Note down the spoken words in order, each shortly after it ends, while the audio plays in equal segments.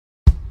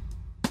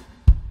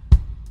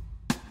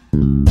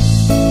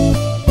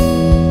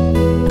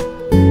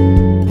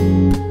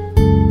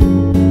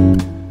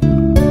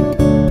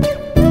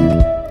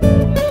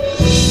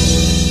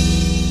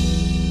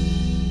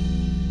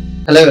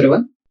Hello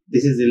everyone,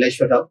 this is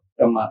Dilleswara Rao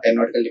from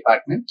Aeronautical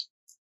department.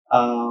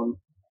 Um,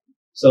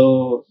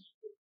 so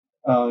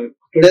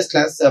today's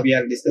class we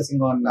are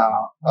discussing on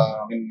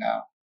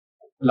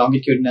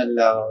longitudinal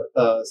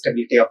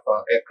stability of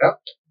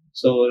aircraft.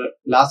 So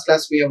last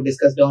class we have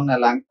discussed on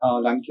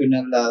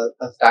longitudinal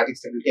static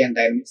stability and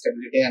dynamic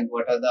stability, and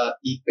what are the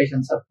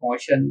equations of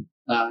motion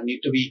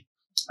need to be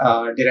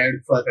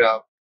derived for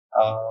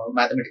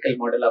mathematical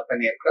model of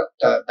an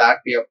aircraft that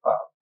we have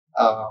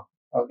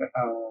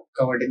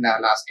covered in our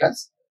last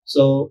class.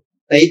 So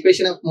the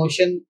equation of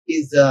motion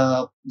is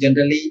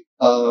generally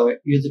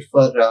used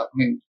for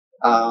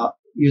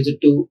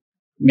used to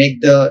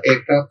make the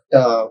aircraft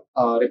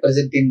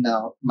represent in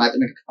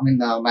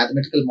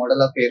mathematical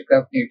model of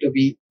aircraft need to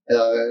be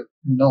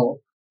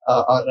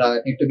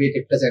need to be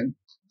represent.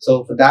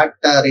 So for that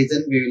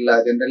reason, we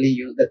will generally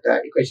use the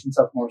equations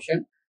of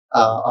motion.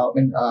 What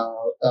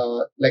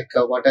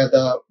are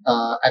the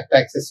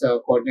x-axis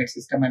coordinate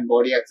system and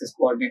body axis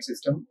coordinate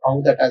system, how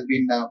that has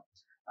been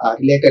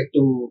related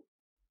to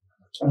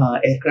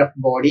aircraft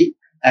body,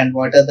 and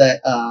what are the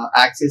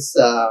axis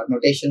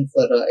notation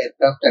for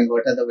aircraft, and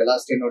what are the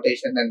velocity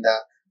notation and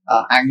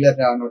angular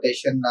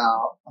notation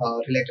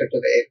related to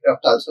the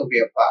aircraft also we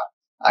have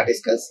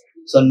discussed.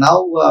 So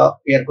now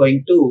we are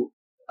going to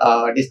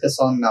discuss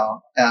on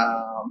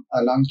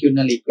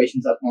longitudinal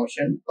equations of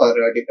motion for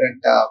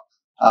different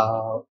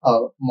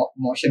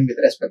motion with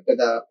respect to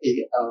the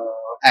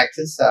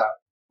axis.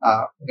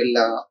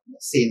 We'll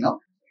see now.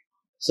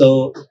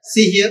 So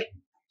see here.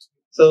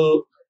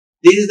 So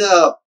this is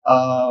the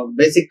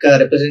basic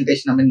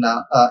representation.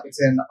 It's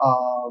an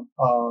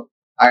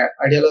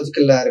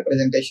ideological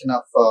representation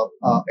of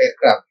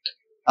aircraft.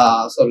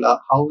 How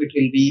it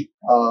will be?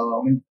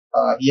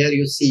 Here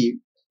you see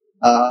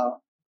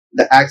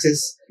the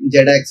axis,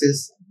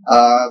 z-axis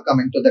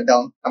coming to the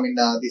down.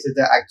 This is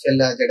the actual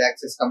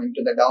z-axis coming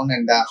to the down,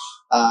 and the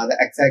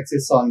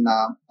x-axis on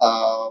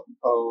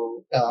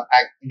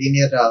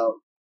linear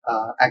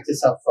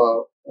axis of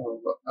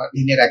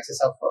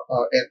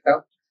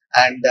aircraft,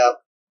 and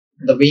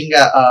the wing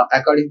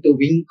according to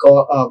wing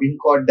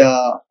chord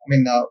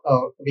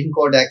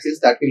axis,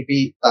 that will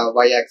be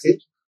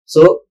y-axis.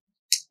 So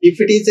if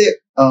it is a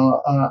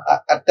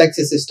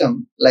x-axis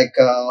system, like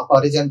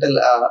horizontal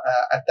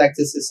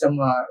x-axis system,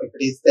 if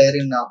it is there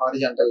in a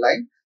horizontal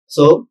line,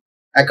 so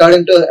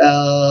according to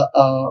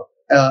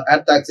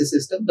x-axis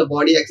system, the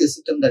body axis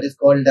system, that is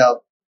called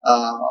our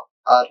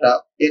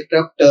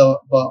aircraft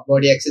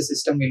body axis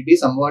system, will be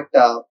somewhat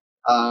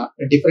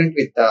different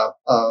with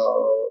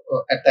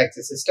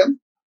x-axis system.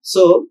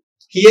 So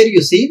here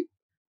you see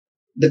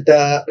that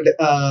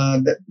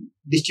the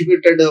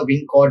distributed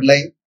wing chord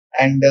line,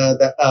 and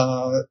the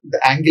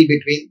angle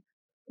between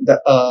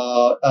the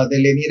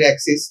linear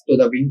axis to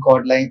the wing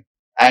chord line,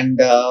 and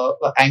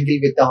angle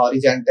with the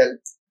horizontal,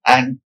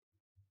 and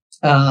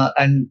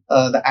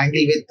the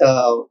angle with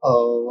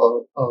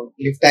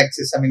lift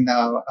axis,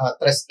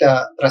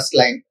 thrust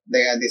line.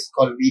 This is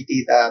called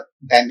VT, the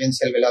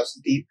tangential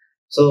velocity.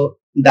 So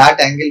that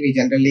angle we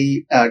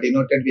generally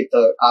denoted with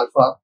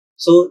alpha.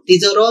 So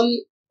these are all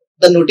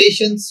the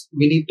notations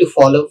we need to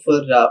follow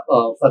for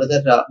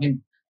further.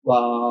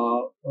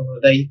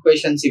 The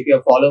equations, if you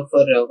follow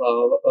for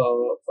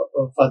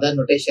further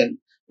notation,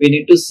 we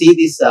need to see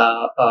these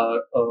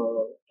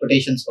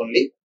notations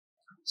only.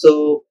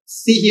 So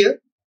see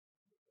here.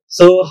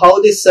 So how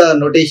these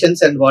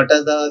notations, and what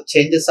are the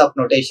changes of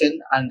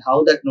notation, and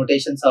how that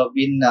notations have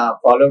been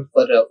followed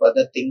for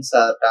further things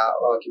are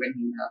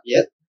given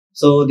here.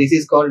 So this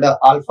is called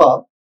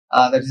alpha.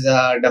 That is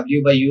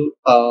W by U.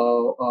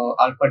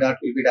 Alpha dot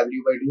will be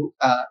W by U,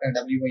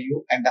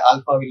 and the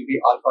alpha will be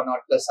alpha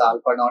naught plus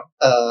alpha naught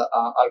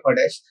alpha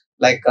dash.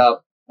 The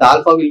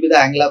alpha will be the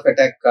angle of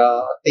attack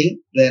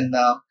thing. Then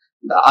the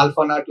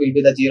alpha naught will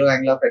be the zero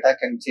angle of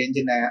attack and change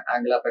in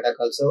angle of attack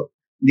also.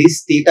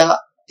 This theta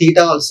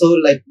also,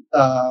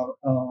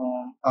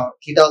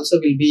 theta also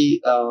will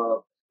be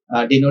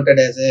denoted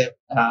as a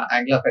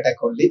angle of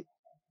attack only.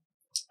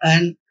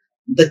 And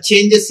the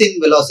changes in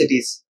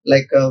velocities,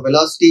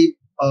 velocities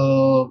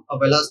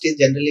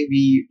generally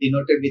we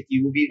denoted with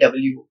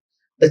UVW.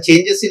 The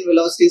changes in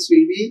velocities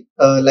will be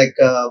U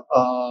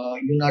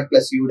naught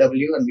plus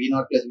UW, and V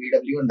naught plus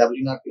VW, and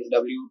W naught plus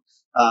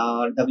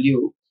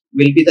W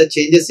will be the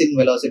changes in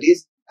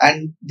velocities.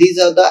 And these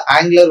are the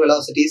angular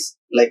velocities.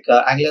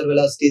 Angular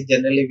velocities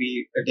generally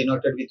we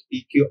denoted with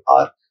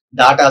PQR.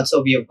 That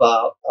also we have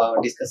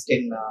discussed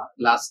in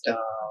last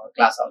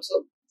class.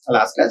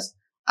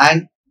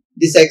 And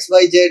this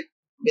XYZ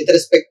with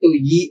respect to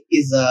E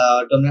is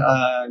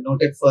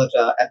noted for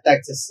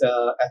x-axis,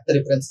 the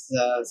reference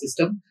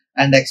system,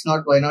 and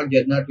X0, Y0,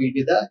 Z0 will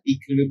be the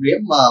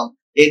equilibrium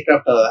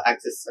aircraft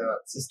axis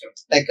system.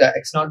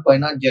 X0,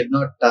 Y0,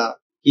 Z0.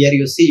 Here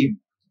you see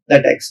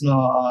that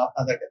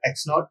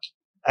X0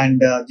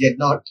 and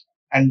Z0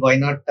 and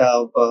Y0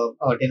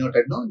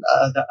 denoted.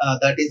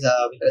 That is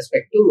with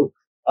respect to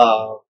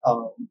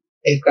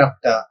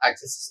aircraft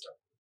axis system.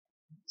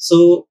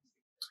 So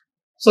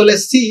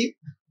let's see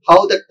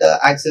how that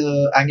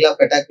angle of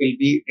attack will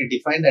be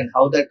defined, and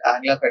how that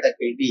angle of attack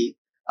will be,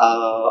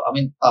 how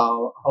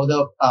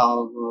the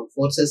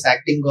forces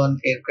acting on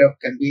aircraft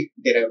can be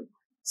derived.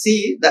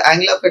 See, the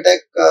angle of attack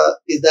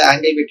is the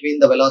angle between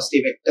the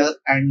velocity vector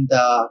and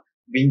the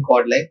wing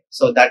chord line.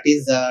 So that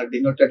is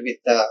denoted with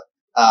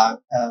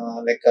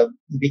like a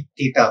big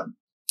theta,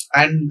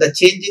 and the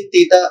change in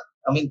theta,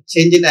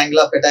 change in angle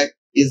of attack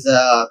is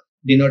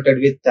denoted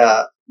with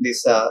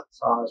this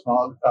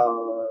small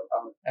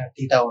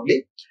theta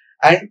only.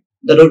 And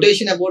the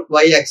rotation about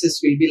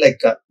y-axis will be like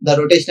the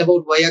rotation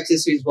about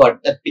y-axis is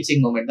what? That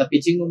pitching moment. The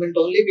pitching moment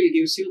only will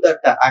gives you that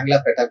angle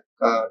of attack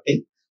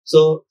thing.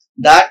 So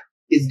that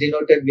is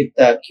denoted with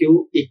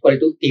q equal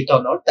to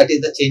theta naught. That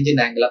is the change in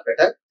angle of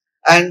attack.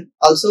 And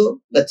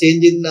also the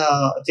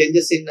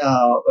changes in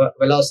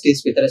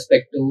velocities with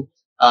respect to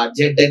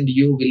z and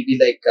u will be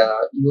like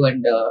u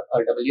and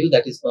w.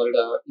 That is called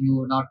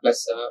u naught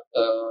plus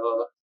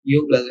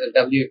u plus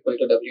w equal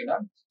to w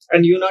naught.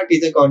 And u naught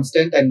is a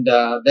constant, and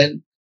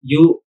then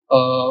u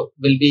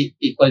will be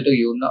equal to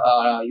u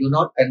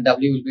naught, and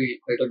w will be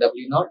equal to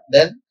w naught.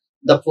 Then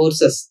the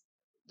forces,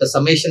 the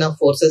summation of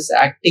forces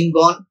acting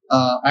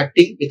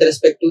with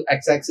respect to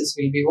x-axis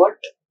will be what?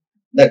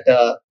 That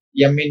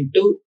m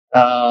into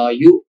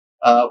u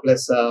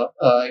plus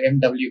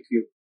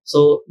mwq.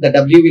 So the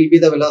w will be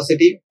the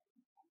velocity,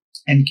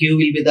 and q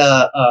will be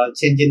the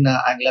change in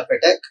angle of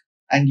attack,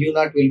 and u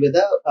naught will be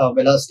the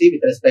velocity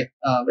with respect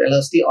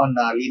velocity on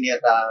linear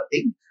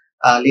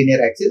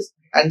axis.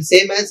 And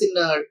same as in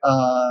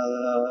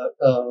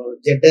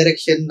z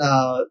direction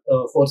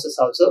forces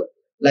also,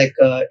 like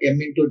m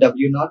into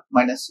w naught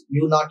minus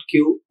u naught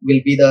q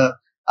will be the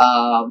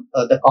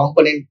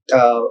component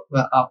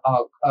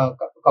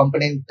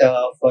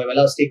for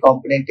velocity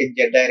component in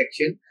z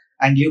direction,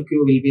 and uq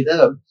will be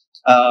the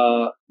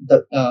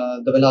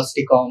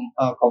velocity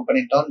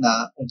component on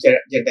z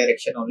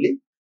direction only.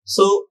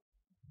 So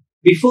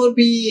before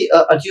we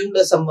assumed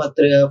some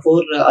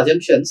four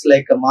assumptions,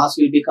 like mass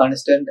will be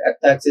constant,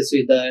 x-axis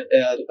with the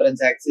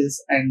reference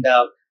axis, and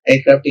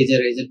aircraft is a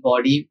rigid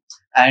body,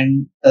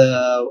 and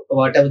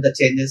whatever the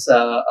changes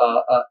are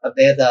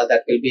there,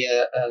 that will be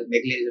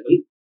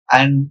negligible.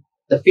 And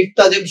the fifth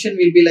assumption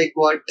will be like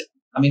what?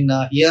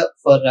 Here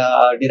for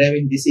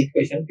deriving this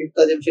equation, fifth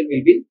assumption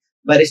will be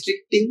by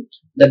restricting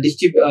the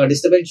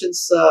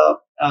disturbances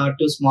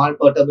to small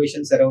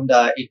perturbations around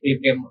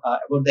equilibrium,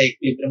 about the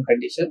equilibrium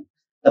condition.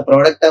 The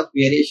product of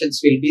variations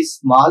will be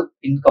small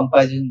in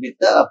comparison with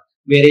the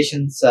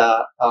variations,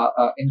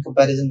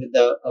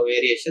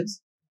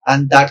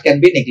 and that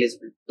can be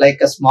negligible. Like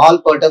a small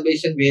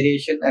perturbation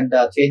variation and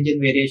change in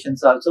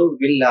variations also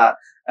will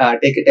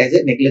take it as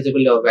a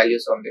negligible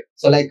values only.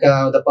 So like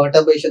the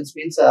perturbations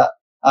means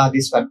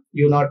this one,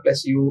 u naught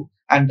plus u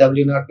and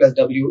w naught plus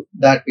w,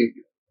 that will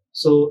be.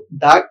 So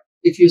that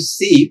if you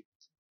see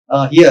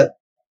here,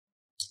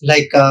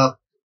 like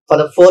for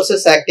the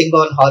forces acting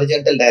on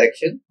horizontal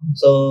direction,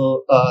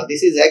 so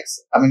this is x.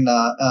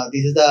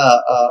 This is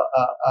the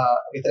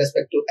with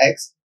respect to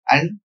x,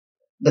 and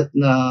the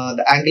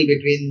angle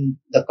between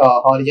the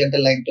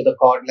horizontal line to the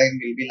chord line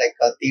will be like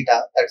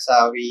theta. That's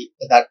we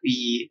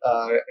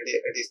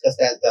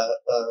discussed as the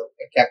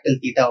capital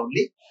theta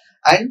only,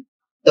 and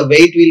the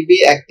weight will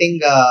be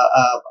acting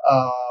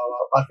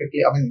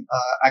perfectly.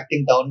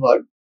 Acting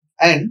downward,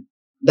 and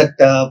that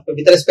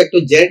with respect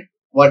to z,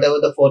 whatever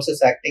the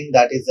forces acting,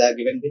 that is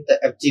given with the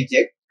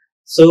fgz.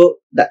 So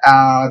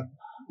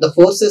the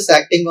forces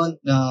acting on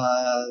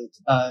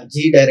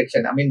g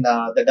direction,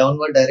 the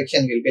downward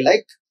direction will be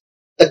like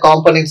the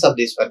components of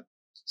this one.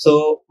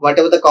 So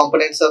whatever the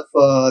components of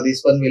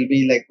this one will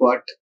be like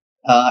what?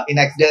 In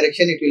x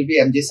direction it will be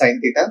mg sin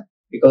theta,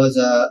 because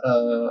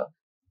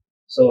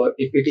so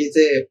if it is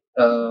a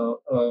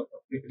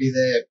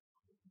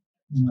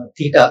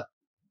theta,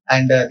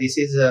 and this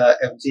is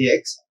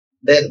fgx,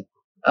 then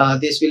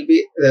this will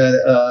be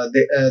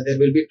there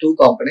will be two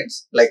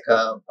components, like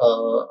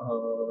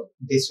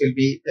this will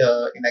be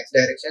in x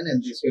direction,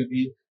 and this will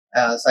be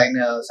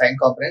sine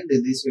component,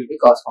 this will be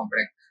cos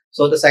component.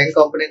 So the sine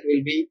component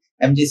will be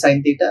mg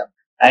sin theta,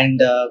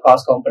 and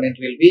cos component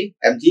will be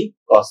mg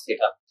cos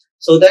theta.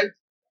 So that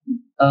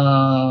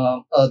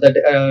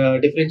the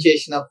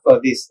differentiation of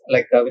this,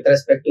 like with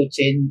respect to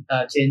change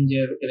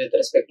with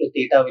respect to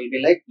theta, will be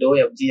like dou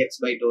fgx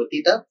by dou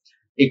theta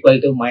equal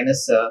to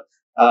minus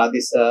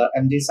this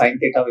mg sin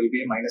theta will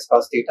be minus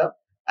cos theta,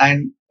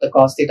 and the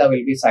cos theta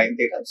will be sin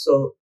theta.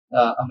 So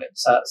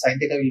sin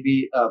theta will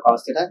be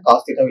cos theta, and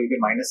cos theta will be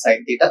minus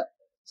sin theta.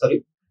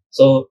 Sorry.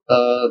 So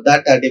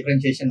that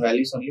differentiation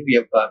values only we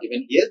have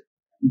given here.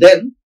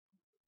 Then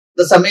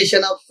the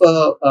summation of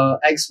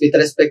x with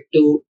respect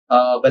to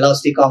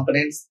velocity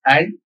components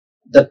and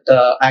that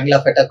angle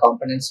of attack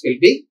components will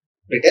be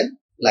written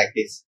like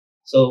this.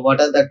 So what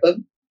are that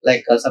one?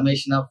 Like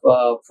summation of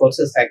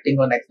forces acting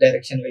on x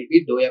direction will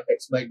be dou f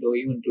x by dou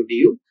u into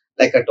du.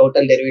 Like a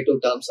total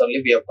derivative terms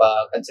only we have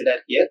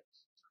considered here.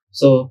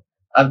 So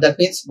that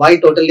means why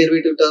total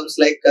derivative terms?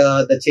 Like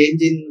the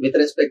change in with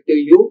respect to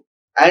u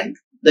and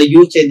the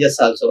u changes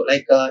also,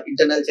 like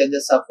internal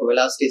changes of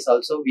velocities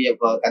also we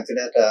have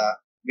considered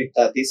with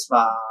this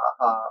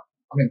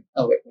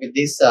with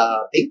this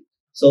thing.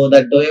 So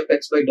that dou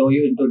fx by dou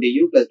u into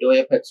du plus dou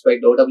fx by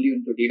dou w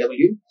into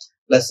dw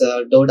plus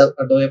dou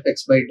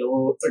fx by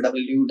dou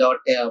w dot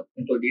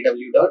into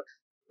dw dot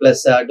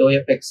plus dou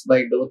fx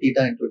by dou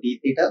theta into d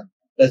theta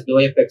plus dou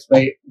fx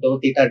by dou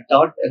theta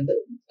dot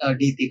and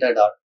d theta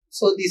dot.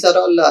 So these are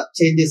all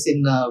changes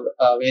in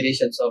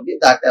variations only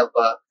that have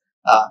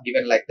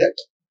given like that.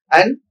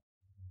 And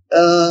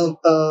uh,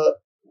 uh,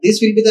 this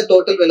will be the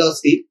total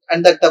velocity,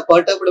 and that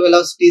perturbed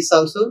velocity is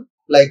also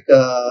like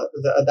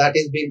that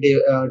is being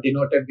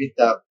denoted with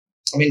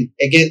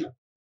again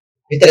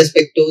with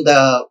respect to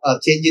the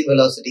change in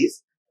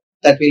velocities,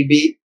 that will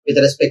be with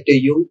respect to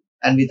u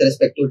and with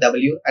respect to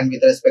w and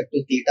with respect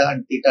to theta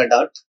and theta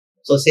dot.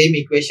 So same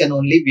equation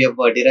only we have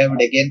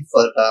derived again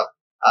for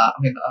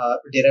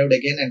derived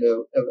again, and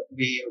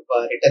we have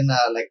written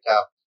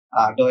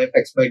dou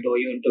fx by dou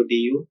u into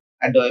du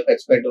and dou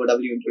fx by dou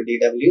w into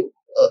dw.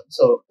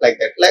 So like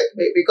that, like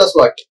because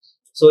what?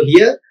 So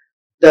here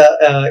the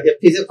f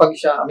is a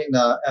function.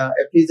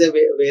 F is a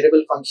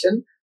variable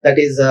function that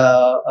is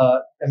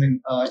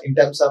in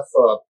terms of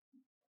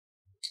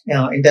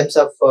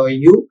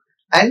u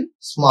and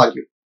small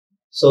u.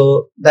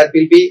 So that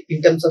will be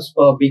in terms of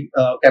big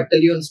capital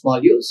U and small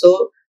u.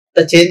 So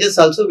the changes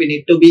also we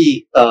need to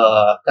be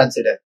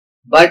considered.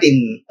 But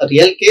in a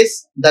real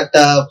case, that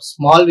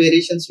small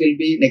variations will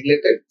be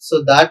neglected.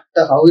 So that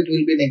how it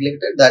will be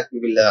neglected, that we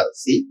will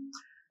see.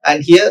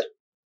 And here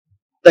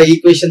the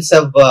equations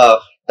have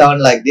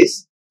turned like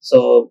this.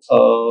 So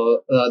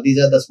these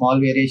are the small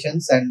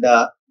variations, and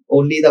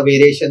only the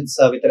variations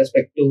with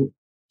respect to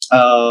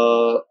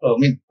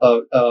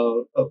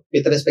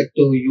with respect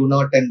to u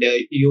naught and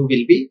u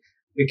will be,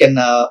 we can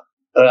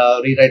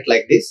rewrite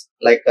like this,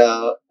 like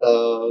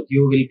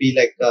u will be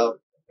like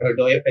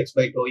dou fx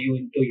by dou u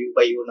into u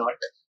by u naught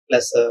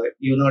plus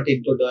u naught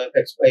into dou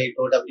fx by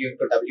dou w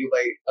into w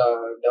by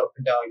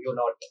u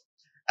naught.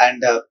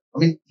 And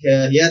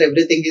here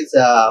everything is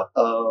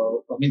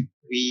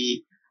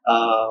we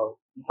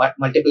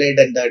multiplied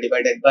and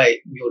divided by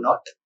u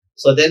naught.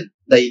 So then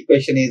the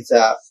equation is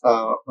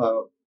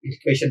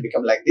equation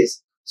become like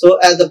this. So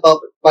as the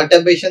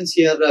perturbations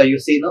here you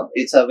see, no,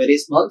 it's very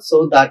small,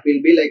 so that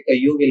will be like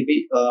u will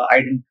be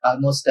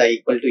almost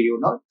equal to u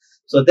naught.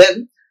 So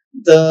then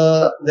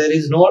there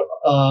is no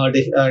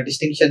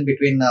distinction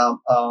between there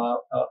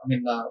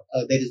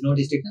is no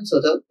distinction.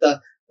 So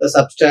the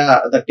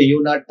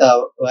u naught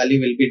value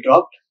will be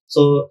dropped.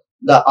 So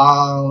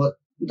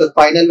the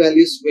final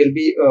values will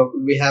be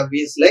we have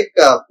is like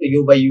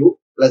u by u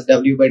plus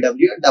w by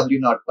w and w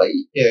naught by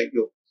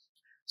u.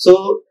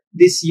 So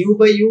this u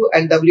by u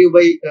and w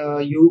by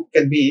u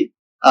can be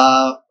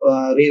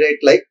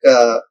rewrite like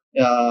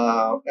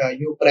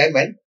u prime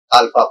and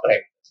alpha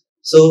prime.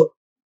 So,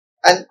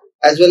 and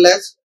as well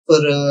as for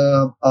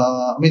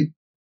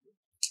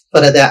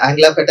for the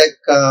angle of attack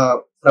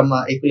from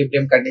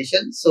equilibrium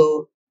condition.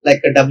 So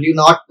like a w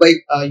naught by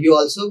u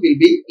also will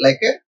be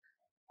like a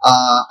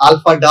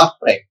alpha dot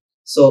prime.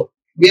 So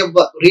we are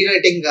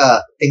rewriting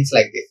things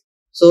like this.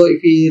 So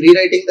if we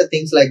rewriting the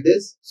things like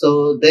this,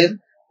 so then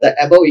the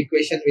above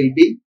equation will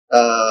be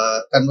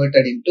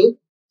converted into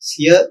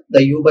here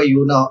the u by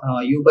u now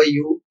u by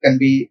u can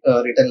be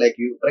written like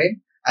u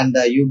prime, and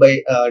the u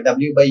by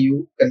w by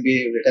u can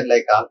be written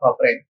like alpha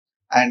prime,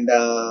 and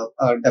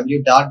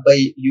w dot by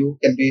u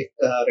can be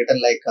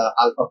written like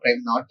alpha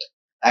prime naught,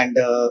 and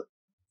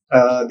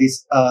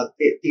this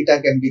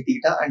theta can be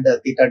theta, and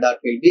the theta dot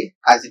will be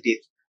as it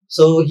is.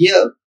 So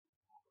here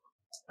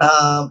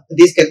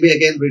this can be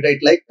again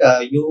rewrite like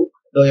u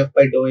dou f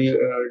by dou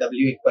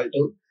w equal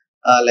to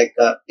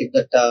if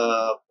that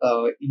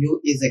u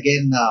is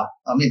again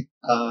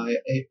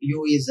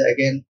u is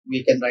again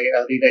we can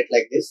rewrite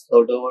like this.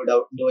 So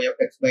dou f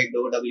x by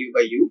dou w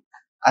by u,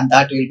 and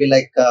that will be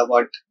like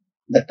what,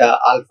 that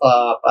alpha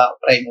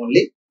prime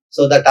only.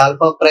 So that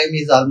alpha prime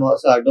is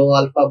almost dou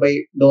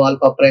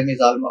alpha prime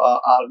is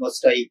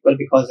almost equal,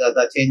 because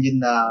the change in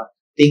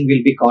thing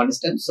will be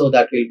constant. So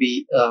that will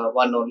be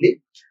one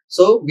only.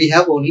 So we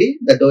have only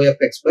the dou f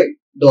x by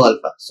dou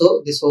alpha.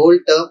 So this whole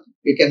term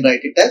we can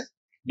write it as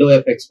dou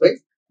f x by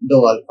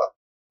dou alpha.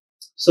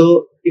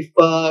 So if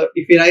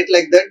we write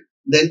like that,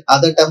 then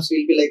other terms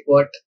will be like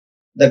what,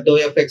 the dou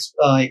f x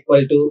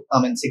equal to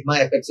sigma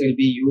f x will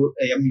be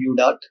m u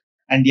dot,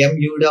 and m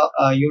u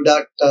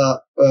dot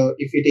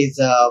if it is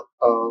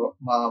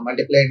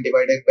multiplied and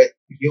divided by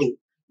u,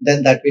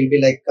 then that will be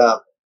like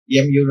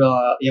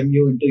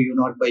mu into u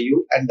naught by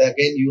u, and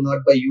again u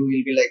naught by u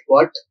will be like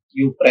what,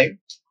 u prime.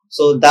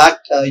 So that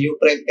u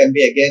prime can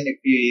be again, if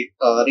we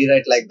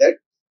rewrite like that,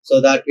 so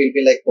that will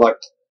be like what,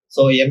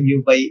 so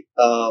mu by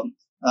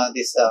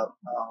this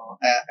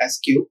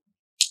sq.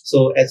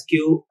 So sq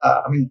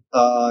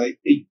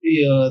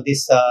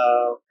this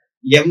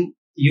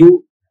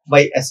mu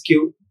by sq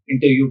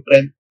into u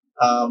prime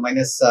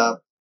minus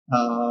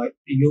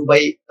u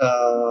by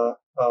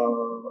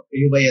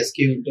sq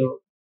into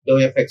dou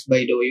f x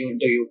by dou u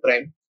into u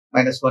prime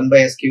minus 1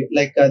 by SQ,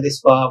 like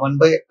this 1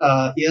 by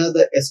here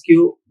the SQ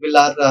will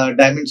are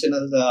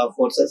dimensional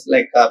forces,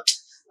 like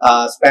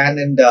span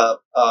and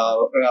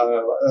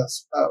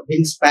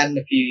wingspan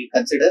if we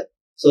consider.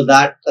 So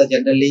that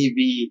generally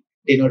we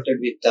denoted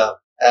with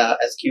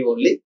SQ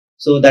only.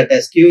 So that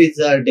SQ is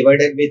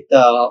divided with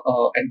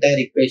entire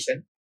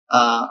equation.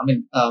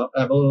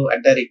 Above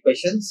entire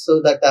equation. So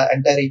that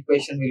entire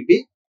equation will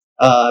be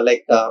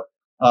like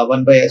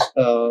 1 by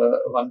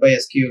 1 by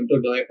SQ into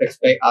dou fx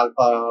by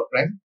alpha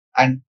prime,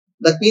 and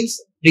that means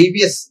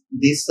previous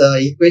this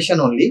equation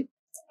only.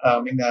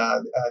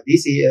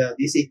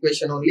 This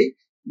equation only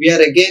we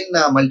are again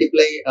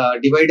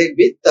divided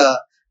with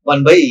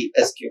 1 by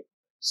SQ.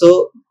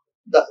 So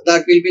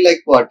that will be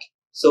like what?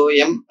 So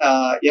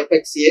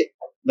fxa,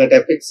 that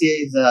fxa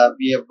is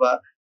we have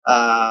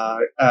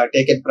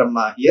taken from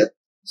here.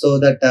 So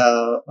that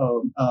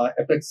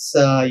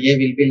fxa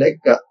will be like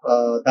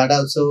that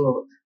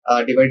also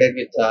divided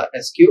with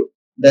SQ.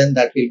 Then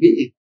that will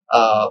be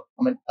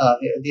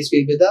this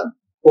will be the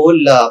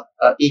whole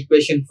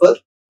equation for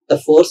the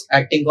force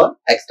acting on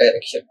x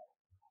direction.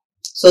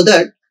 So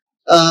that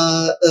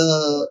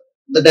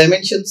the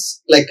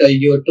dimensions like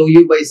your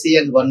 2u by c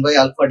and 1 by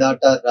alpha dot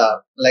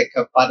are like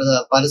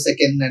per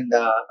second and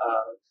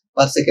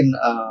per second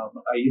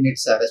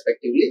units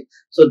respectively.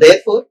 So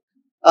therefore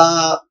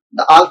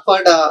the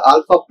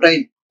alpha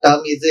prime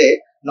term is a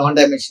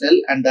non-dimensional,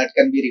 and that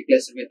can be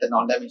replaced with a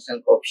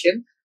non-dimensional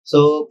coefficient.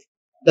 So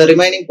the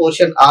remaining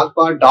portion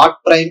alpha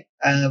dot prime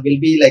will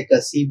be like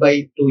a c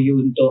by 2u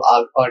into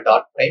alpha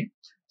dot prime.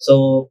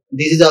 So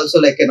this is also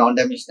like a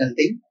non-dimensional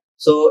thing.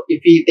 So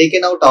if we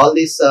taken out all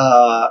these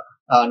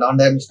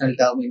non-dimensional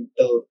term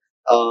into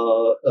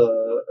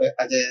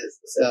as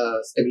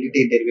a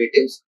stability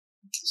derivatives,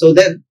 so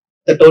then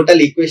the total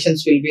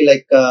equations will be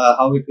like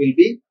how it will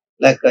be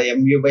like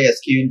mu by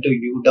SQ into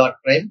u dot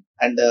prime,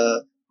 and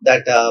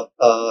that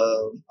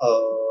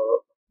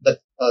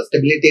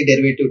stability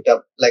derivative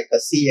term like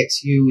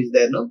Cxu is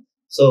there, no?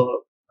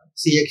 So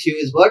Cxu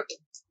is what?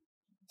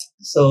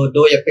 So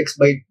dou fx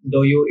by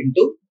dou u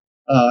into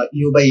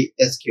u by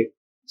SQ.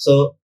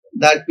 So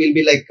that will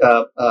be like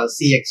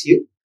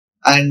Cxu,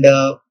 and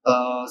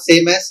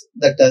same as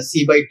that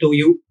c by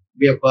 2u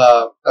we have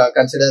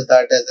considered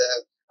that as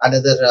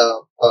another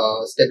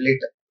stability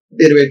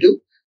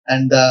derivative,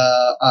 and the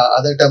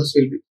other terms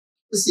will be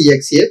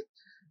Cxa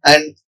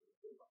and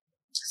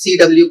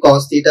Cw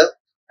cos theta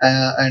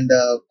and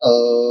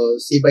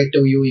c by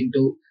 2u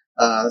into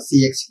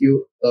Cxq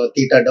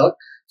theta dot.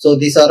 So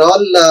these are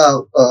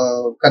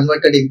all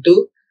converted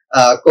into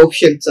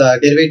coefficients,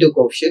 derivative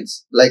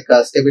coefficients, like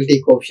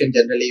stability coefficient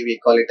generally we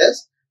call it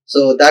as.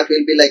 So that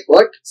will be like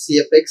what?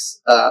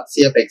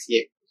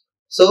 Cfxa.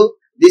 So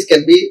this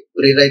can be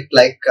rewrite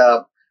like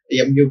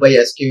mu by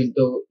SQ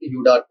into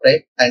u dot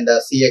prime, and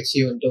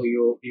Cxu into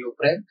u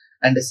prime,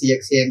 and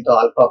Cxa into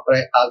alpha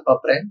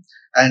prime,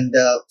 and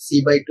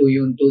c by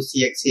 2u into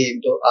Cxa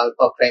into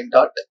alpha prime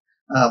dot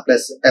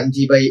plus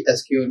mg by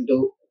SQ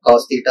into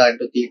cos theta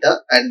into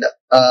theta, and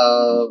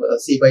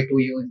c by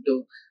 2u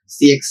into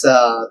Cx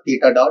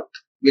theta dot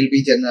will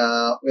be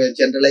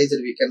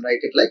generalized. We can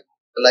write it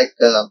like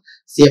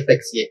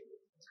Cfxa.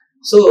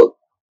 So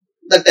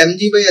that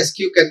mg by SQ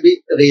can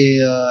be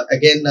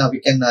again we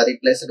can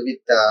replace it with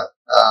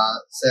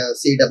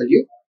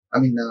Cw,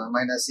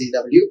 minus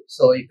Cw.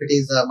 So if it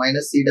is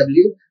minus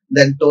Cw,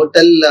 then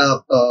total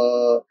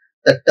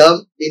the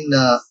term in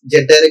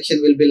z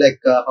direction will be like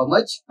how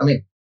much?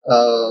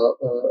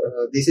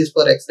 This is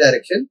for x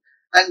direction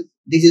and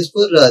this is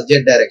for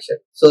z direction.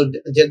 So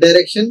z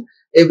direction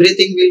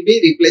everything will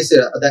be replaced.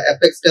 The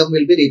fx term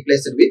will be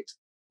replaced with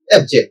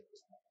fj.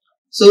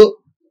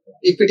 So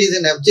if it is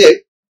in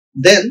fj,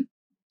 then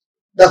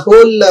the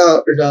whole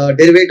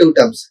derivative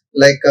terms,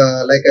 like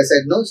I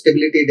said, no,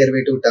 stability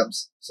derivative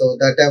terms. So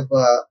that have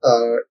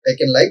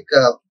taken like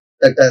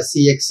that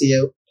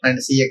Cxa and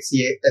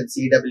Cxa and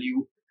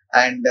Cw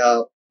and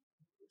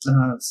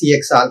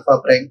Cx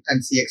alpha prime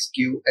and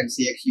Cxq and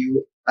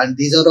Cxu, and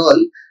these are all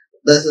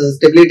the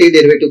stability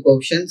derivative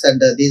coefficients, and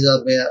these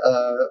are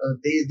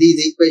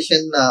these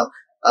equation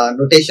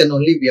notation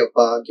only we have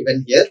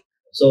given here.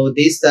 So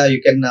this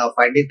you can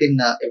find it in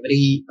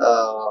every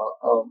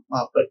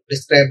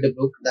prescribed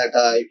book that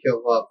if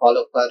you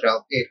follow for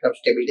aircraft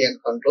stability and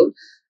control,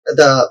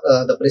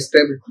 the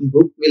prescribed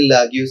book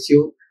will gives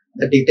you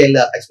the detailed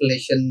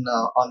explanation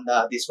on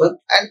this one.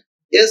 And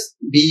yes,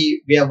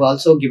 we have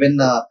also given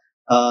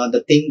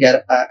the thing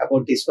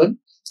about this one.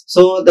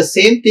 So the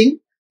same thing,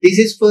 this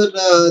is for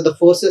the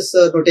forces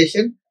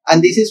notation,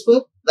 and this is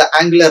for the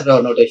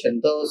angular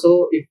notation.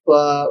 So if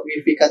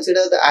we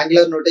consider the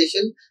angular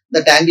notation,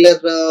 that angular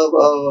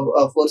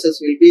forces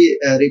will be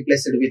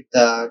replaced with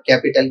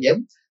capital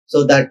M.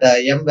 So that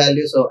M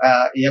value, so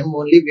M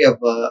only we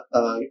have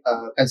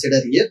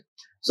considered here.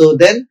 So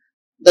then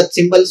the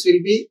symbols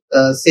will be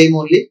same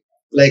only,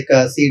 like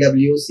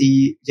CW,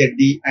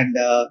 CZD and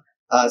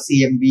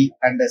CMB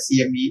and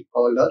CME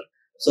all are.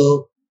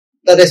 So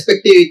the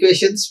respective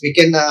equations we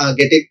can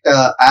get it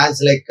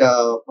as like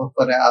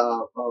for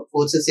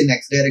forces in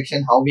x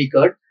direction how we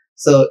got.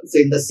 So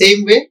in the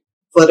same way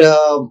for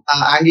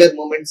angular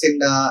moments in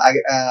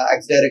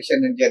x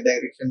direction and z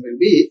direction will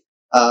be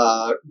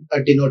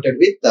denoted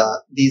with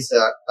these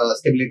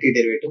stability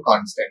derivative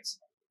constants.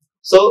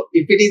 So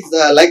if it is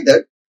like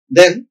that,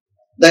 then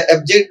the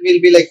fz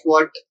will be like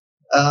what?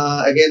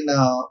 Again,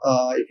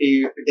 if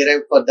we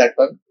derive for that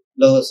one,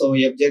 so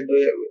fz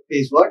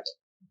is what?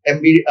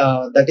 mv,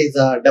 that is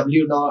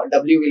w naught.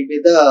 W will be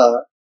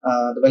the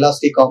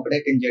velocity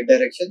component in z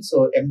direction.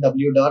 So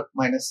mw dot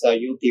minus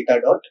u theta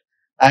dot,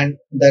 and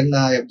then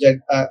fz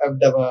f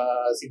the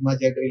sigma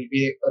z will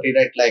be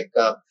rewrite like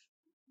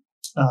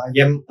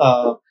m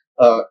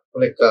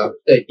like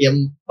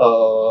m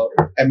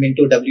m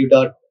into w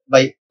dot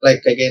by,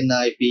 like again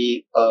if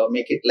we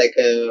make it like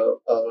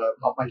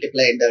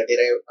multiply and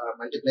derive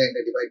multiply and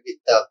divide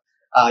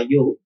with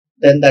u,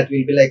 then that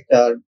will be like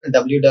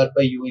w dot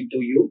by u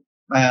into u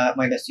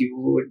minus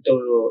u into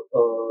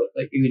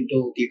u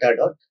into theta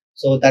dot.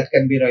 So that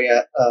can be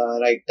right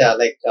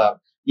like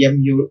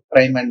mu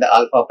prime and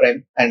alpha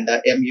prime and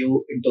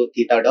mu into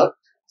theta dot.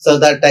 So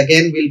that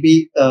again will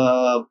be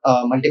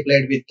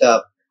multiplied with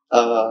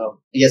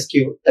SQ,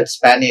 that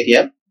span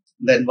area.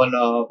 Then one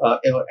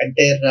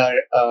entire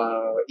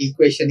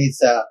equation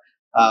is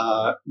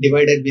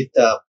divided with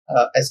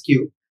SQ.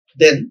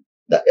 Then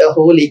the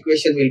whole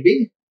equation will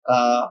be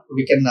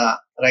we can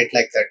write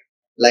like that.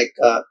 Like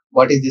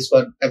what is this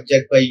one?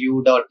 Fz by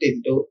u dot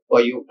into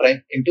u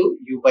prime into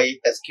u by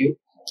SQ,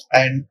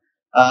 and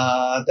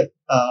the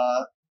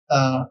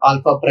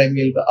alpha prime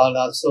will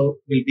also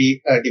will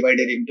be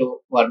divided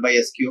into 1 by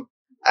SQ,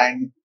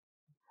 and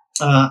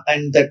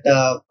that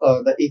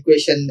the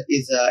equation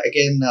is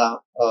again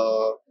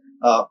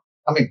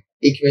I mean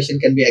equation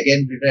can be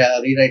again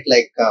rewrite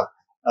like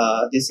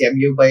this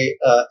mu by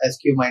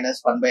SQ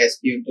minus 1 by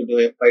SQ into dou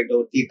f by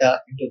dou theta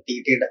into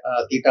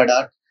theta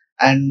dot,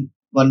 and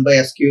 1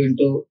 by SQ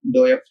into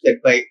dou f z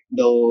by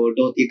dou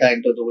theta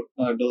into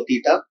dou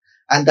theta,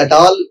 and that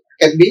all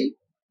can be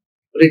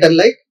written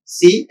like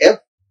CF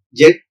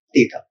Z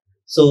theta.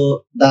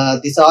 So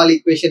this all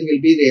equation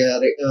will be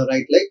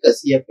right like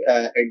CF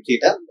at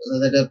theta.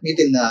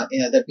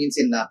 That means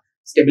in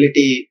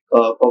stability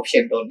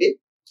coefficient only.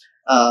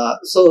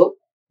 So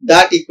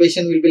that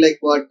equation will be like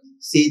what?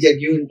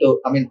 CZU into,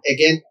 I mean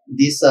again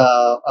these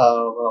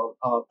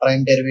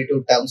prime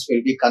derivative terms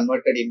will be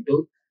converted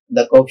into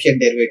the coefficient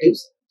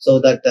derivatives. So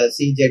that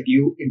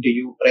CZU into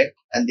U prime,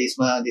 and this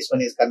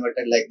one is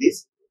converted like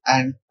this.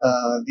 And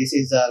this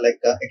is like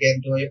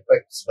again dou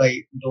fx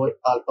by dou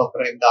alpha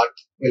prime dot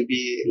will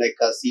be like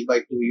c by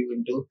 2u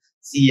into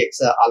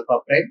cx alpha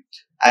prime,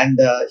 and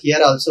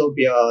here also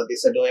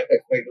this dou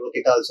fx by dou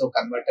theta also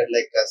converted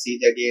like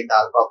cz and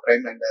alpha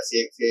prime and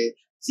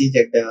cz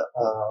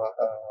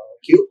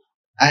q,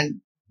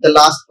 and the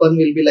last one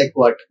will be like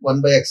what?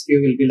 1 by xq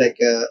will be like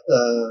a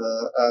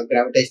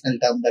gravitational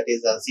term, that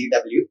is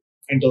cw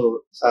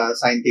into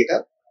sin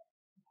theta.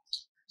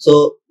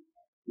 So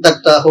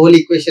that whole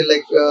equation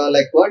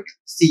like what?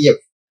 CF.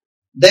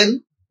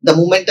 Then the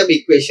momentum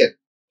equation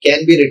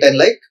can be written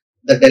like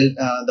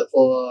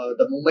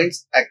the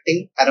moments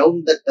acting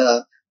around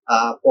that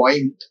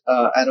point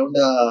around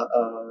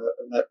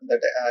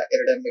that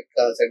aerodynamic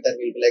center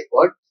will be like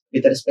what?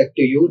 With respect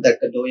to u, that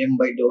dou m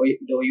by dou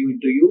u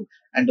into u,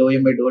 and dou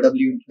m by dou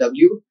w into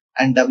w,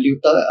 and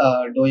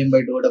dou m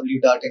by dou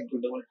w dot into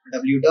dou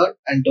w dot,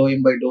 and dou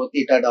m by dou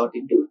theta dot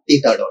into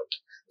theta dot.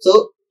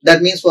 So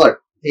that means what?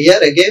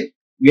 Here again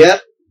we are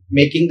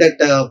making that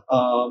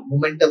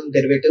momentum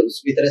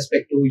derivatives with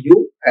respect to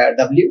u,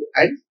 w,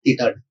 and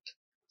theta.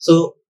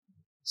 So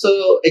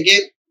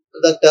again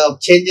that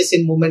changes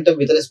in momentum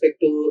with respect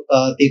to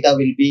theta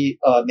will be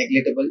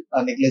negligible.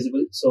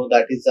 So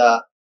that is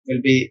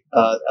will be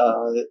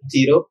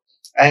 0,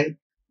 and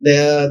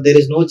there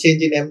is no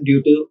change in m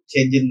due to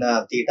change in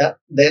theta.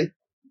 Then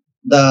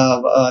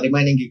the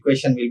remaining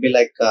equation will be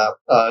like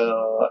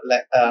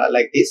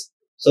this.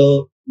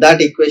 So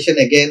that equation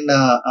again,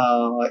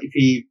 if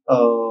we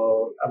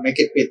make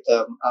it with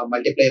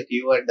multiply with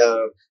u and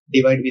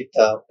divide with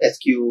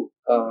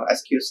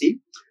SQC,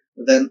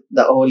 then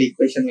the whole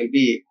equation will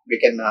be, we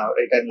can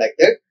written like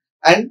that.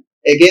 And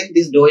again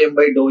this dou m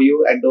by dou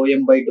u and dou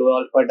m by dou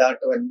alpha dot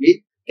when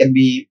we can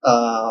be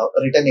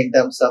written in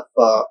terms of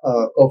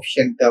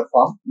coefficient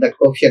form. That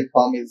coefficient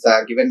form is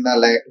given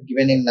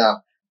in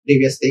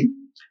previous thing,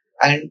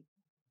 and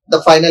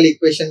the final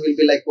equation will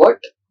be like what?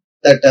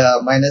 That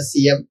minus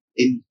cm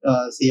in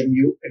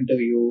cmu into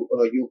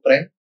u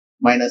prime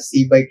minus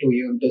c by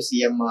 2u into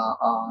cm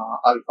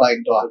alpha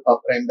into alpha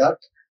prime dot,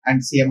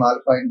 and cm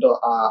alpha into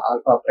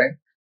alpha prime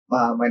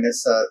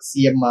minus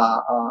cm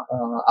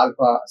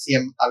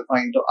alpha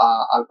into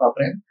alpha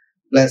prime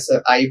plus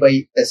I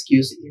by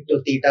sqc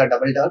into theta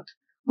double dot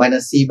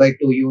minus c by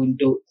 2u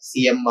into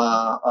cm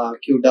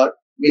q dot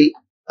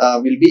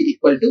will be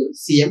equal to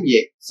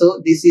cma.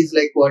 So this is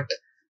like what?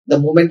 The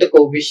moment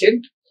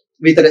coefficient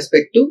with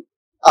respect to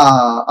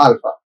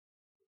alpha.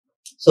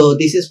 So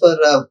this is for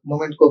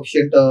moment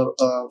coefficient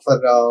for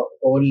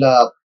all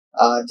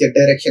jet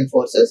direction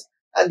forces,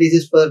 and this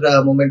is for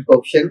moment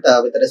coefficient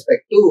with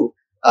respect to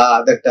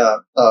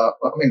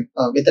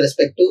with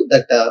respect to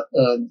that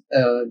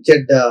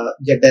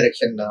jet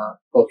direction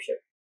coefficient.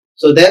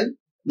 So then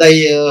the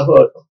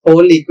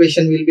whole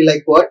equation will be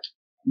like what?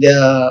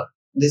 The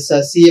this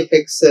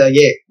CFX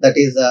A, that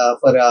is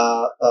for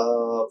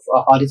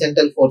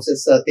horizontal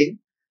forces thing.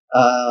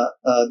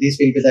 This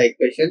will be the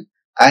equation,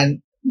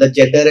 and the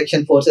jet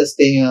direction forces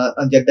thing,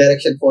 jet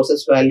direction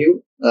forces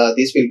value.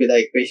 This will be the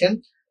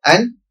equation,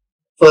 and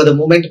for the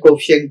moment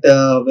coefficient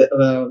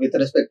with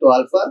respect to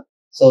alpha,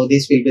 so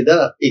this will be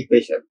the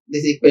equation.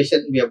 This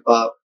equation we have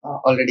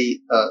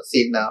already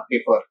seen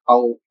before.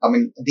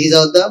 These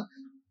are the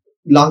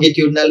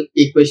longitudinal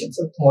equations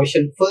of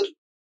motion for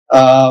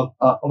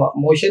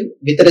motion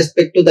with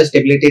respect to the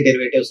stability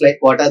derivatives. Like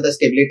what are the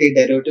stability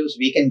derivatives?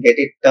 We can get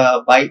it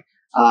by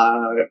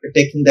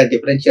taking the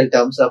differential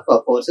terms of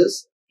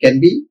forces. Can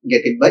be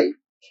get it by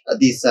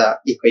these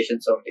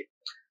equations only.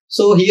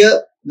 So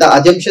here the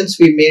assumptions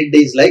we made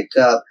is like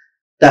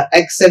the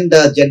x and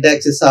the z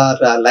axis are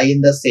lie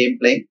in the same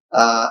plane,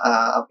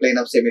 plane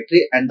of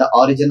symmetry, and the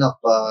origin of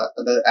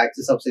the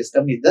axis of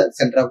system is the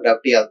center of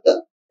gravity of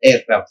the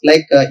aircraft.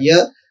 Like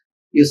here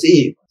you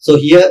see, so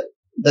here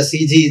the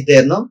CG is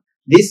there, no?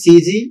 This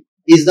CG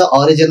is the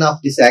origin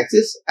of this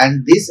axis,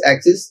 and this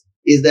axis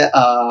is the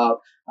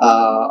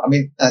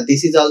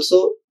this is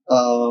also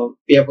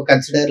we have to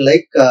consider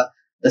like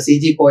the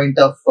CG point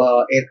of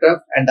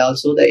aircraft and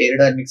also the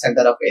aerodynamic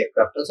center of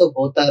aircraft. So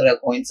both are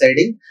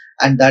coinciding,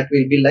 and that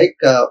will be like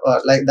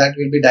that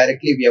will be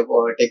directly we have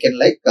taken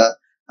like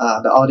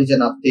the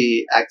origin of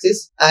the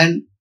axis,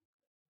 and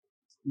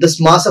this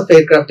mass of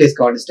aircraft is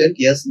constant.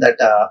 Yes, that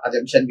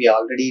assumption we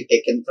already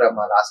taken from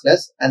last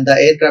class, and the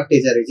aircraft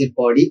is a rigid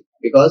body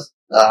because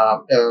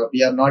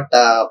we are not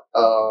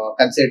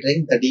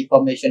considering the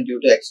deformation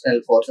due to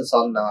external forces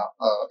on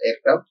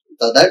aircraft,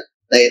 so that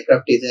the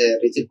aircraft is a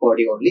rigid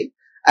body only,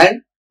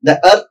 and the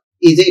Earth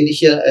is a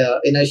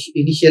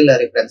initial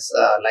reference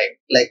line.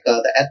 Like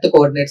the Earth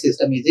coordinate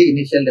system is the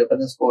initial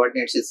reference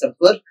coordinate system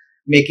for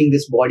making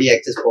this body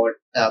axis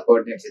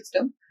coordinate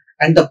system.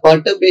 And the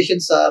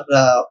perturbations are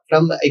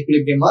from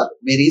equilibrium are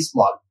very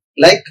small.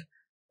 Like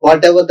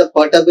whatever the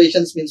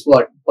perturbations means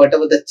what?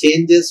 Whatever the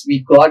changes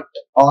we got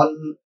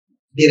on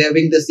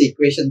deriving these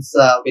equations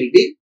will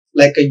be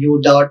like a u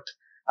dot,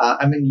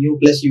 u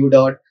plus u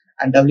dot,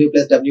 and w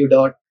plus w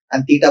dot,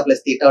 and theta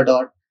plus theta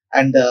dot,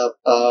 and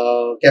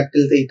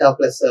capital theta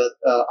plus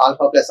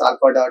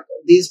alpha dot.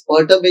 These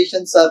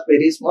perturbations are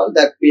very small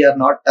that we are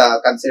not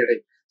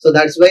considering. So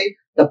that's why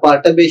the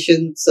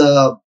perturbations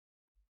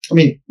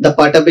the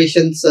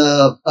perturbations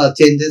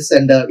changes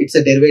and its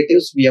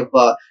derivatives we have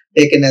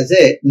taken as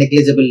a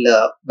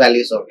negligible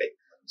values only.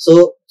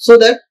 So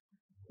that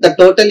the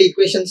total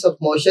equations of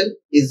motion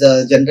is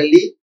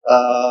generally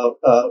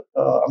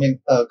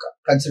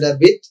considered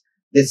with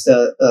this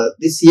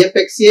this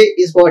CFXA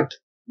is what?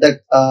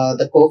 That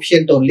the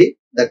coefficient only,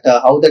 that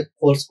how the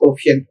force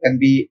coefficient can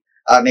be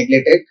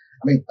neglected.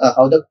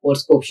 How the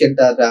force coefficient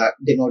are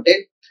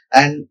denoted,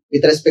 and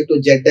with respect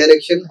to z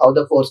direction, how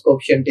the force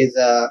coefficient is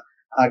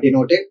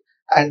denoted,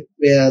 and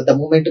the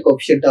moment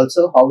coefficient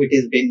also how it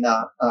is been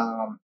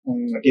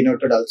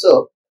denoted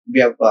also we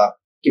have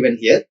given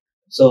here.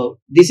 So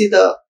this is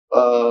the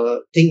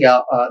thing.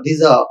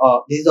 These are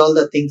all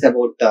the things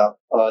about the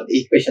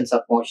equations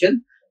of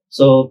motion.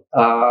 So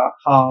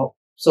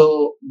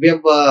we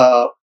have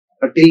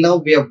till now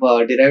we have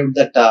derived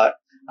that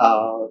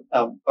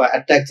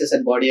axis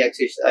and body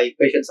axis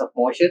equations of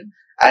motion,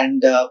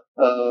 and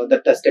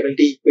that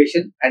stability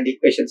equation and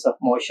equations of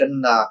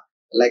motion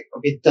like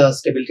with the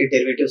stability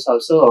derivatives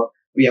also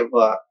we have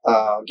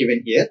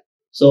given here.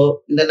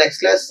 So in the next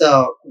class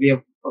we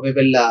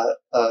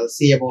will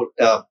see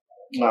about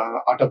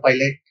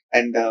autopilot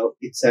and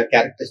its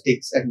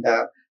characteristics and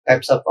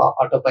types of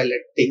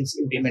autopilot things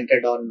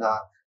implemented on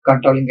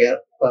controlling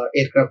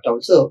aircraft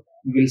also.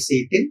 We will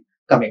see it in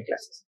coming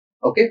classes.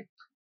 Okay,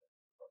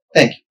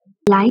 thank you.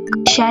 Like,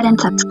 share and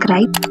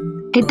subscribe.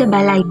 Hit the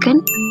bell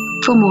icon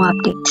for more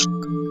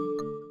updates.